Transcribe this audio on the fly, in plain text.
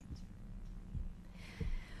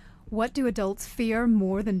What do adults fear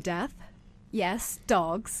more than death? Yes,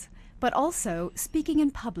 dogs, but also speaking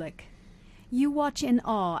in public. You watch in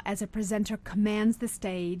awe as a presenter commands the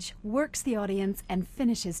stage, works the audience, and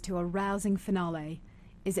finishes to a rousing finale.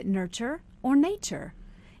 Is it nurture or nature?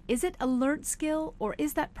 Is it a learnt skill, or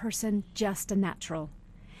is that person just a natural?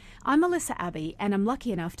 I'm Melissa Abbey, and I'm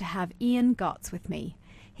lucky enough to have Ian Gotts with me.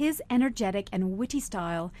 His energetic and witty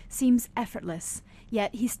style seems effortless,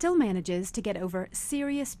 yet he still manages to get over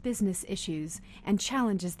serious business issues and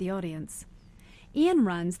challenges the audience. Ian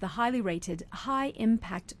runs the highly rated High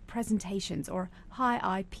Impact Presentations, or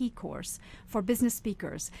High IP course, for business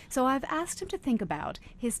speakers, so I've asked him to think about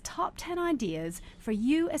his top 10 ideas for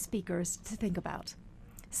you as speakers to think about.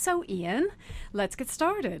 So Ian, let's get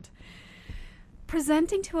started.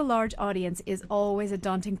 Presenting to a large audience is always a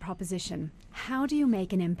daunting proposition. How do you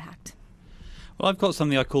make an impact? Well, I've got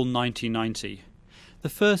something I call 90-90. The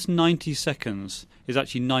first 90 seconds is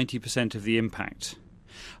actually 90% of the impact.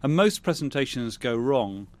 And most presentations go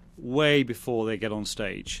wrong way before they get on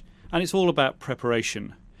stage. And it's all about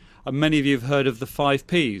preparation. And many of you have heard of the 5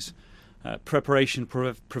 Ps. Preparation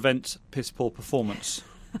prevents piss-poor performance.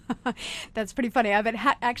 That's pretty funny.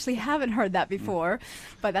 I actually haven't heard that before,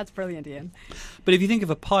 but that's brilliant, Ian. But if you think of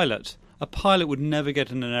a pilot would never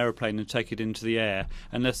get in an aeroplane and take it into the air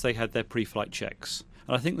unless they had their pre-flight checks.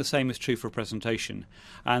 And I think the same is true for a presentation.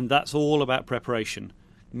 And that's all about preparation,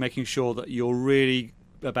 making sure that you're really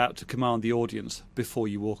about to command the audience before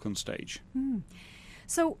you walk on stage.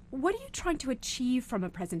 So what are you trying to achieve from a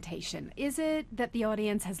presentation? Is it that the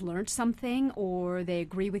audience has learned something, or they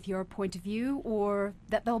agree with your point of view, or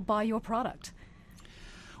that they'll buy your product?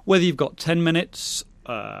 Whether you've got 10 minutes,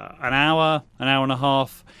 an hour and a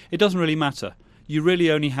half, it doesn't really matter. You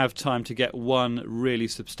really only have time to get one really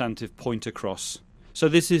substantive point across. So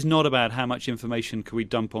this is not about how much information can we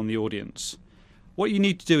dump on the audience. What you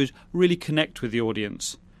need to do is really connect with the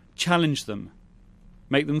audience, challenge them,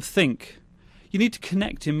 make them think. You need to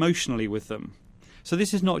connect emotionally with them. So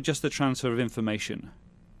this is not just the transfer of information.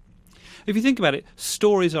 If you think about it,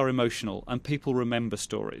 stories are emotional and people remember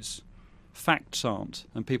stories. Facts aren't,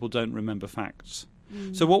 and people don't remember facts.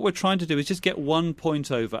 So what we're trying to do is just get one point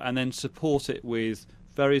over and then support it with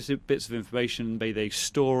various bits of information, be they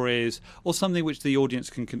stories or something which the audience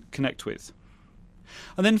can connect with.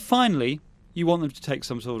 And then finally, you want them to take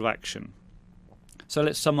some sort of action. So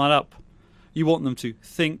let's sum that up. You want them to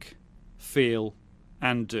think, feel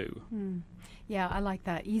and do. Yeah, I like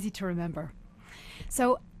that. Easy to remember.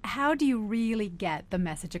 So how do you really get the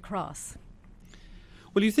message across?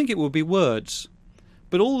 Well, you think it would be words,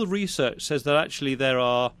 but all the research says that actually there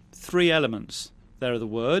are 3 elements. There are the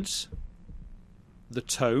words, the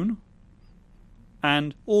tone,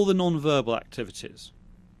 and all the non-verbal activities.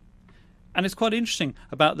 And it's quite interesting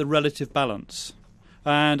about the relative balance.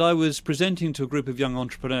 And I was presenting to a group of young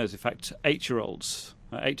entrepreneurs, in fact 8-year-olds,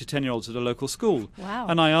 8 to 10-year-olds at a local school. Wow.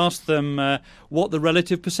 And I asked them what the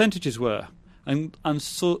relative percentages were, and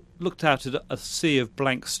looked out at a sea of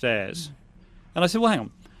blank stares. And I said, well, hang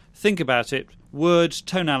on, think about it. Words,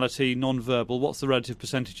 tonality, non-verbal, what's the relative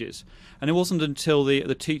percentages? And it wasn't until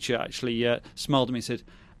the teacher actually smiled at me and said,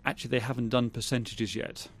 actually, they haven't done percentages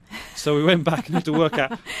yet. So we went back and had to work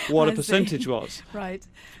out what a percentage was. Right.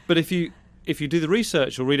 But if you do the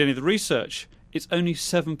research or read any of the research, it's only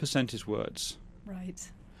 7% is words. Right.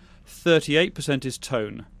 38% is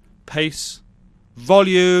tone, pace,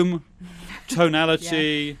 volume,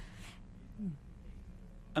 tonality,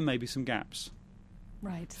 and maybe some gaps.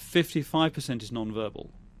 Right. 55% is non-verbal.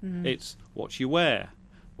 It's what you wear,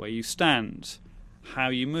 where you stand, how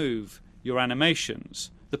you move, your animations,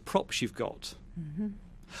 the props you've got.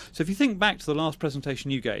 So if you think back to the last presentation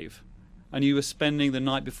you gave, and you were spending the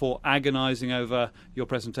night before agonising over your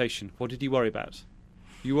presentation, what did you worry about?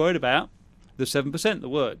 You worried about the 7%, the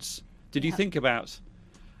words. Did you think about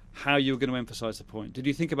how you were going to emphasise the point? Did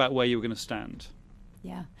you think about where you were going to stand?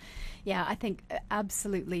 Yeah, I think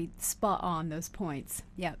absolutely spot on those points.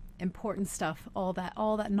 Yeah, important stuff. All that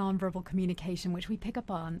nonverbal communication, which we pick up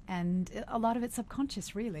on, and a lot of it's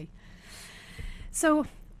subconscious, really. So,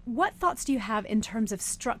 what thoughts do you have in terms of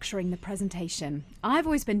structuring the presentation? I've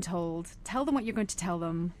always been told, tell them what you're going to tell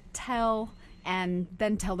them, and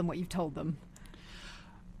then tell them what you've told them.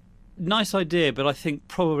 Nice idea, but I think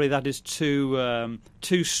probably that is too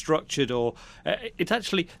structured, or it's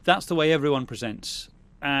actually that's the way everyone presents,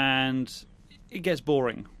 and it gets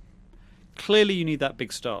boring. Clearly, you need that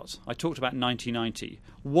big start. I talked about 90-90.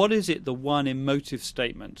 What is it? The one emotive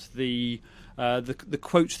statement, the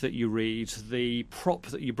quote that you read, the prop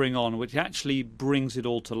that you bring on, which actually brings it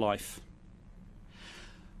all to life.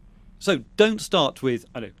 So don't start with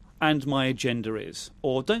and my agenda is.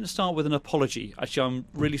 Or don't start with an apology. Actually, I'm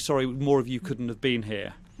really sorry, more of you couldn't have been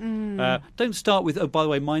here. Don't start with, oh, by the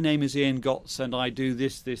way, my name is Ian Gotts and I do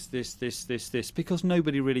this, because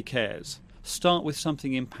nobody really cares. Start with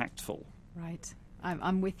something impactful. Right.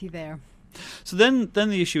 I'm with you there. So then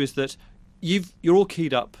the issue is that you're all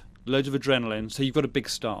keyed up, loads of adrenaline, so you've got a big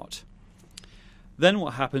start. Then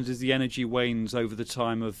what happens is the energy wanes over the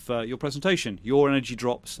time of your presentation. Your energy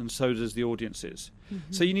drops and so does the audience's.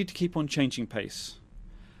 Mm-hmm. So you need to keep on changing pace.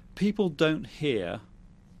 People don't hear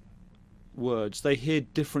words. They hear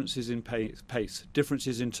differences in pace,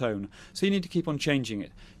 differences in tone. So you need to keep on changing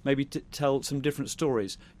it. Maybe tell some different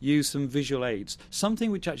stories. Use some visual aids.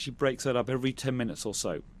 Something which actually breaks that up every 10 minutes or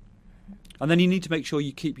so. And then you need to make sure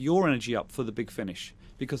you keep your energy up for the big finish,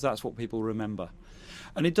 because that's what people remember.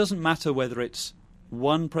 And it doesn't matter whether it's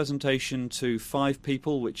one presentation to 5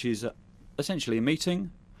 people, which is essentially a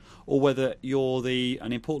meeting, or whether you're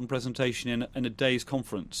an important presentation in a day's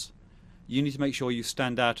conference. You need to make sure you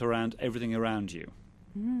stand out around everything around you.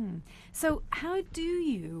 So how do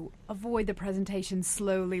you avoid the presentation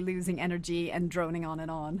slowly losing energy and droning on and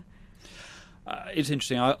on? It's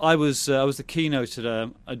interesting. I was the keynote at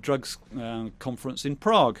a drugs conference in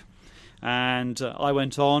Prague, and I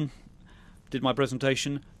went on, did my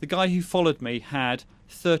presentation. The guy who followed me had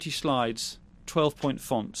 30 slides, 12-point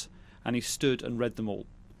font, and he stood and read them all.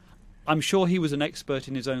 I'm sure he was an expert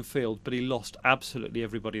in his own field, but he lost absolutely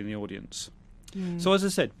everybody in the audience. So as I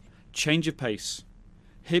said, change of pace.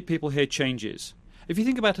 People hear changes. If you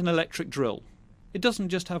think about an electric drill, it doesn't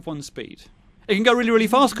just have one speed. It can go really, really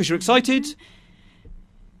fast because you're excited,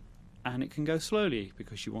 and it can go slowly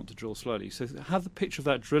because you want to drill slowly. So have the picture of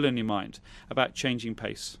that drill in your mind about changing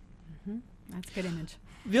pace. That's a good image.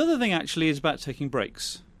 The other thing actually is about taking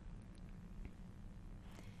breaks.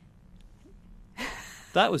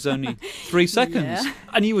 That was only 3 seconds,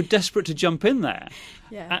 and you were desperate to jump in there.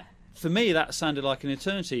 Yeah. For me, that sounded like an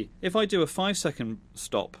eternity. If I do a 5-second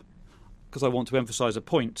stop, because I want to emphasise a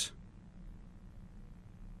point,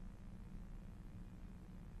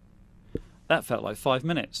 that felt like 5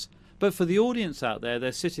 minutes. But for the audience out there,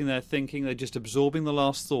 they're sitting there thinking, they're just absorbing the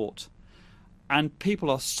last thought. And people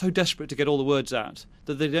are so desperate to get all the words out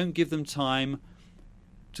that they don't give them time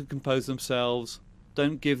to compose themselves,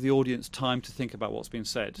 don't give the audience time to think about what's been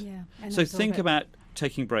said. So think about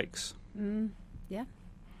taking breaks. Yeah.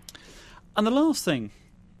 And the last thing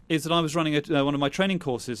is that I was running one of my training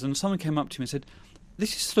courses, and someone came up to me and said,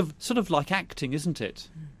 "This is sort of like acting, isn't it?"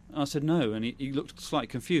 And I said, "No," and he looked slightly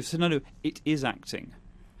confused. I said, "No, it is acting."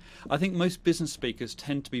 I think most business speakers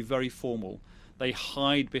tend to be very formal. They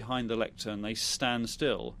hide behind the lectern, they stand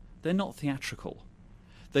still. They're not theatrical.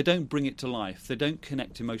 They don't bring it to life. They don't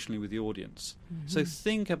connect emotionally with the audience. So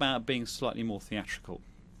think about being slightly more theatrical.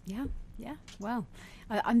 Yeah. Well,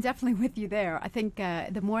 I'm definitely with you there. I think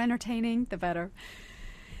the more entertaining, the better.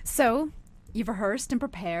 So you've rehearsed and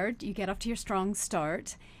prepared. You get off to your strong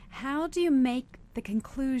start. How do you make the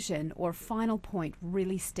conclusion or final point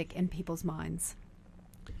really stick in people's minds?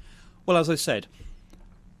 Well, as I said,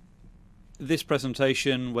 this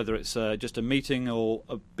presentation, whether it's just a meeting or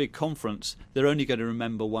a big conference, they're only going to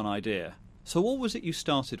remember one idea. So what was it you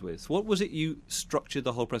started with? What was it you structured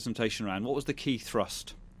the whole presentation around? What was the key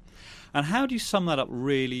thrust? And how do you sum that up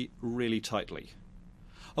really, really tightly?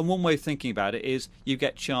 And one way of thinking about it is you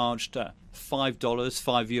get charged $5,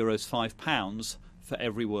 €5, £5 for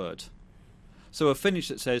every word. So a finish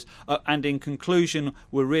that says, and in conclusion,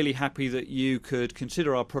 we're really happy that you could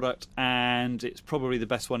consider our product and it's probably the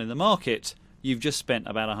best one in the market. You've just spent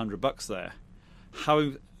about $100 there.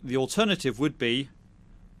 How the alternative would be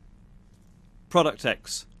product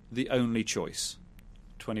X, the only choice,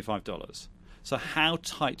 $25. So how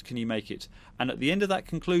tight can you make it? And at the end of that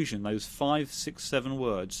conclusion, those 5, 6, 7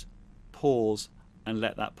 words, pause and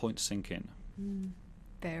let that point sink in.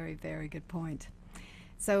 Very, very good point.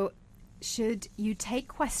 So should you take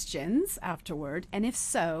questions afterward? And if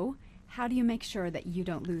so, how do you make sure that you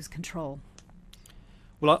don't lose control?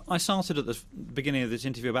 Well, I started at the beginning of this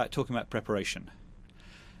interview about talking about preparation.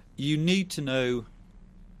 You need to know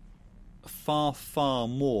far, far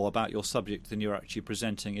more about your subject than you're actually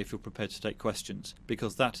presenting if you're prepared to take questions,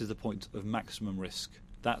 because that is the point of maximum risk.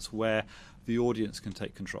 That's where the audience can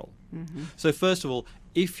take control. So first of all,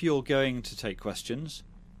 if you're going to take questions,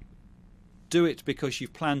 do it because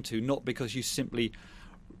you've planned to, not because you simply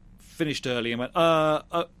finished early and went,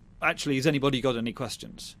 actually, has anybody got any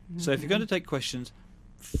questions? So if you're going to take questions,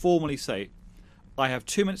 formally say, I have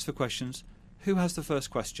 2 minutes for questions. Who has the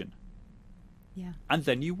first question? Yeah. And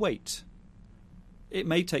then you wait. It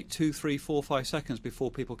may take 2, 3, 4, 5 seconds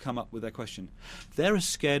before people come up with their question. They're as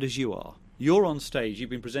scared as you are. You're on stage, you've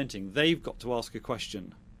been presenting, they've got to ask a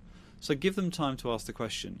question. So give them time to ask the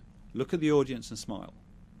question. Look at the audience and smile.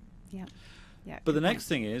 Yeah. Yeah. But the next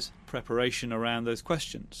thing is preparation around those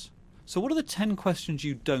questions. So what are the 10 questions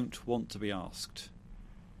you don't want to be asked?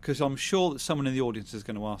 Because I'm sure that someone in the audience is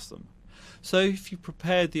going to ask them. So if you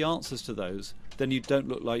prepared the answers to those, then you don't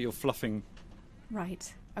look like you're fluffing.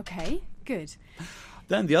 Right. Okay. Good.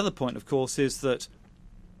 Then the other point, of course, is that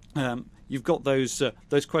you've got those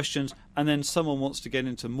questions, and then someone wants to get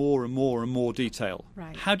into more and more and more detail.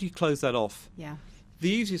 Right. How do you close that off? Yeah. The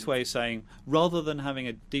easiest way is saying, rather than having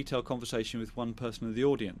a detailed conversation with one person in the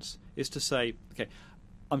audience, is to say, okay,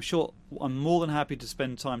 I'm more than happy to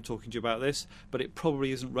spend time talking to you about this, but it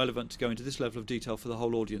probably isn't relevant to go into this level of detail for the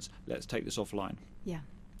whole audience. Let's take this offline. Yeah.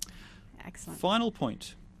 Excellent. Final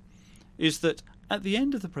point is that at the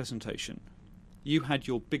end of the presentation, you had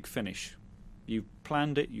your big finish. You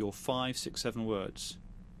planned it, your 5, 6, 7 words.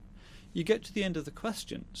 You get to the end of the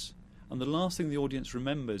questions, and the last thing the audience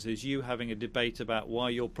remembers is you having a debate about why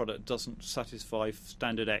your product doesn't satisfy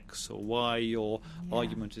standard X or why your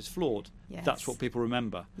argument is flawed. Yes. That's what people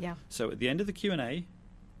remember. Yeah. So at the end of the Q&A,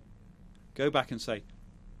 go back and say,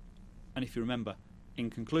 and if you remember, in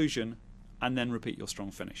conclusion, and then repeat your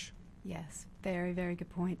strong finish. Yes. Very, very good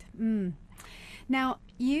point. Now,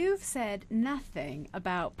 you've said nothing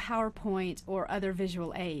about PowerPoint or other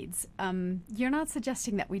visual aids. You're not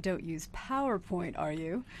suggesting that we don't use PowerPoint, are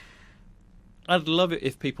you? I'd love it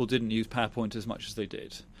if people didn't use PowerPoint as much as they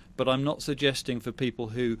did, but I'm not suggesting for people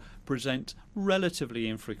who present relatively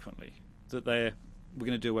infrequently that we're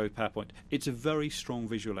going to do away with PowerPoint. It's a very strong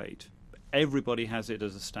visual aid. Everybody has it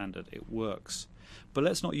as a standard. It works. But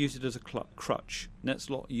let's not use it as a crutch. Let's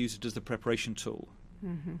not use it as the preparation tool.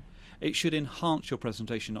 Mm-hmm. It should enhance your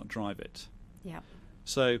presentation, not drive it. Yeah.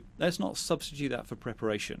 So let's not substitute that for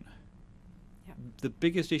preparation. The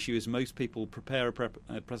biggest issue is most people prepare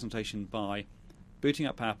a presentation by booting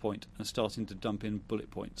up PowerPoint and starting to dump in bullet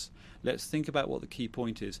points. Let's think about what the key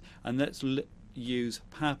point is, and let's use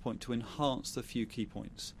PowerPoint to enhance the few key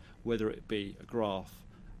points, whether it be a graph,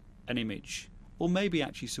 an image, or maybe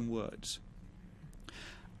actually some words.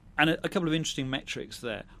 And a couple of interesting metrics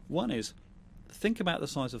there. One is, think about the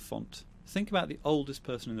size of font. Think about the oldest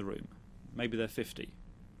person in the room. Maybe they're 50.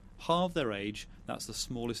 Halve their age, that's the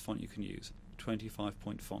smallest font you can use.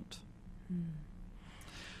 25-point font.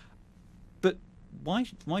 But why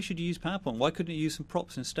should you use PowerPoint? Why couldn't you use some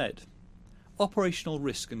props instead? Operational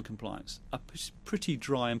risk and compliance, a pretty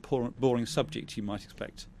dry and boring subject you might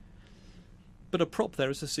expect. But a prop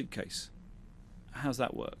there is a suitcase. How's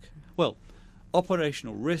that work? Well,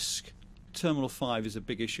 operational risk, Terminal 5 is a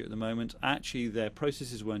big issue at the moment. Actually, their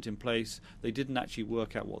processes weren't in place. They didn't actually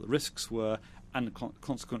work out what the risks were, and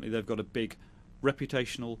consequently they've got a big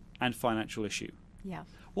reputational and financial issue. Yeah.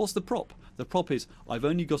 What's the prop? The prop is, I've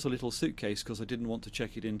only got a little suitcase because I didn't want to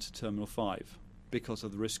check it into Terminal 5 because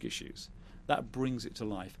of the risk issues. That brings it to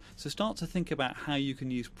life. So start to think about how you can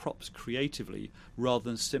use props creatively rather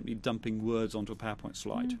than simply dumping words onto a PowerPoint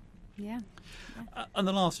slide. Yeah. And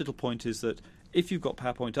the last little point is that if you've got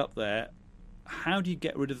PowerPoint up there, how do you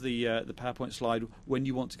get rid of the PowerPoint slide when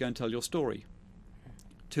you want to go and tell your story?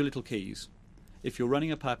 2 little keys. If you're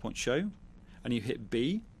running a PowerPoint show and you hit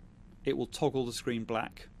B, it will toggle the screen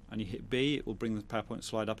black, and you hit B, it will bring the PowerPoint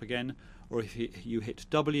slide up again, or if you hit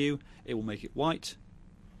W, it will make it white,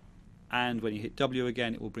 and when you hit W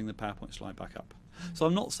again, it will bring the PowerPoint slide back up. So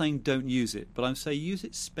I'm not saying don't use it, but I'm saying use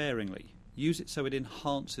it sparingly. Use it so it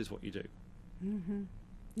enhances what you do. Mm-hmm.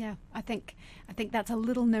 Yeah, I think that's a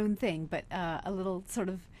little known thing, but a little sort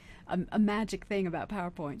of a magic thing about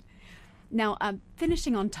PowerPoint. Now,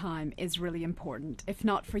 finishing on time is really important. If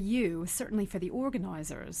not for you, certainly for the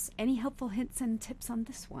organisers. Any helpful hints and tips on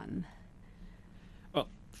this one? Well,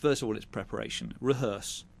 first of all, it's preparation.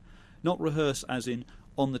 Rehearse. Not rehearse as in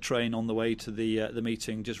on the train on the way to the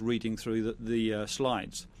meeting, just reading through the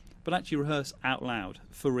slides, but actually rehearse out loud,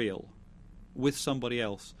 for real, with somebody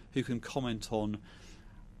else who can comment on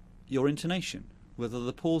your intonation, whether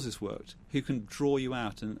the pauses worked, who can draw you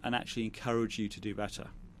out and actually encourage you to do better.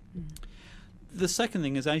 The second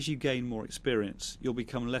thing is, as you gain more experience, you'll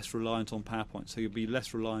become less reliant on PowerPoint, so you'll be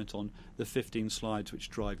less reliant on the 15 slides which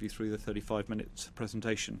drive you through the 35-minute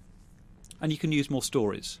presentation. And you can use more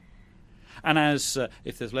stories. And as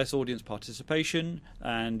if there's less audience participation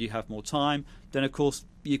and you have more time, then of course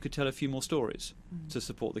you could tell a few more stories to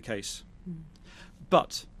support the case.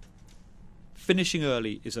 But finishing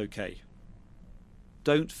early is okay.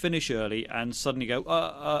 Don't finish early and suddenly go,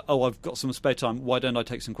 oh, I've got some spare time, why don't I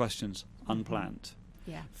take some questions? Unplanned.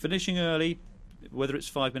 Yeah. Finishing early, whether it's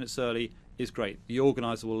 5 minutes early, is great. The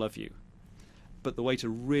organiser will love you. But the way to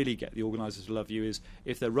really get the organisers to love you is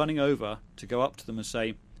if they're running over, to go up to them and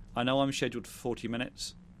say, I know I'm scheduled for 40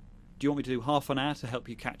 minutes. Do you want me to do half an hour to help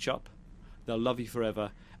you catch up? They'll love you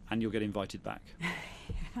forever and you'll get invited back.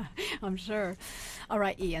 I'm sure. All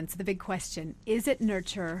right, Ian, so the big question, is it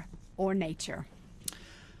nurture or nature?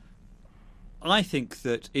 I think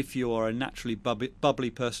that if you are a naturally bubbly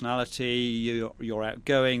personality, you're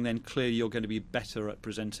outgoing, then clearly you're going to be better at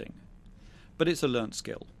presenting. But it's a learnt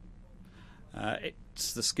skill.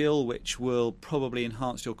 It's the skill which will probably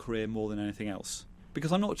enhance your career more than anything else.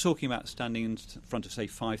 Because I'm not talking about standing in front of, say,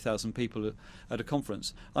 5,000 people at a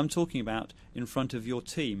conference. I'm talking about in front of your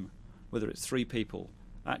team, whether it's 3 people,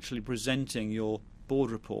 actually presenting your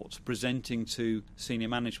board reports, presenting to senior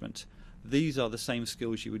management. These are the same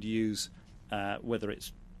skills you would use whether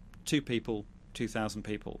it's 2 people, 2,000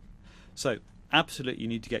 people. So absolutely you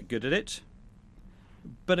need to get good at it.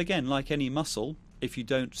 But again, like any muscle, if you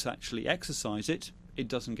don't actually exercise it, it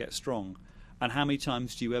doesn't get strong. And how many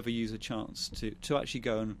times do you ever use a chance to actually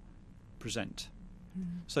go and present?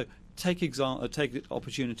 So take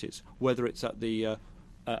opportunities, whether it's at the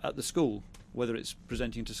school, whether it's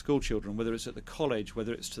presenting to school children, whether it's at the college,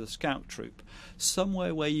 whether it's to the scout troop,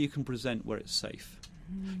 somewhere where you can present where it's safe.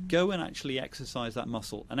 Go and actually exercise that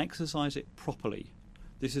muscle and exercise it properly.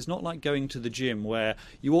 This is not like going to the gym where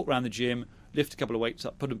you walk around the gym, lift a couple of weights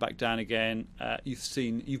up, put them back down again.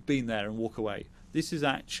 You've been there and walk away. This is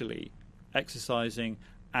actually exercising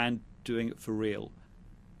and doing it for real,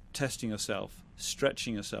 testing yourself,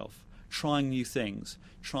 stretching yourself, trying new things,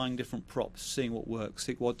 trying different props, seeing what works,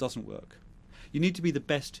 seeing what doesn't work. You need to be the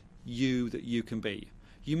best you that you can be.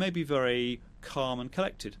 You may be very calm and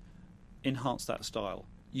collected. Enhance that style.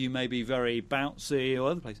 You may be very bouncy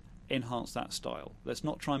or other places. Enhance that style. Let's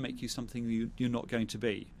not try and make you something you're not going to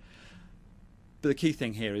be. But the key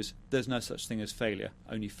thing here is there's no such thing as failure,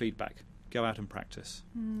 only feedback. Go out and practice.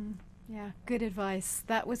 Yeah, good advice.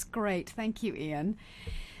 That was great. Thank you, Ian.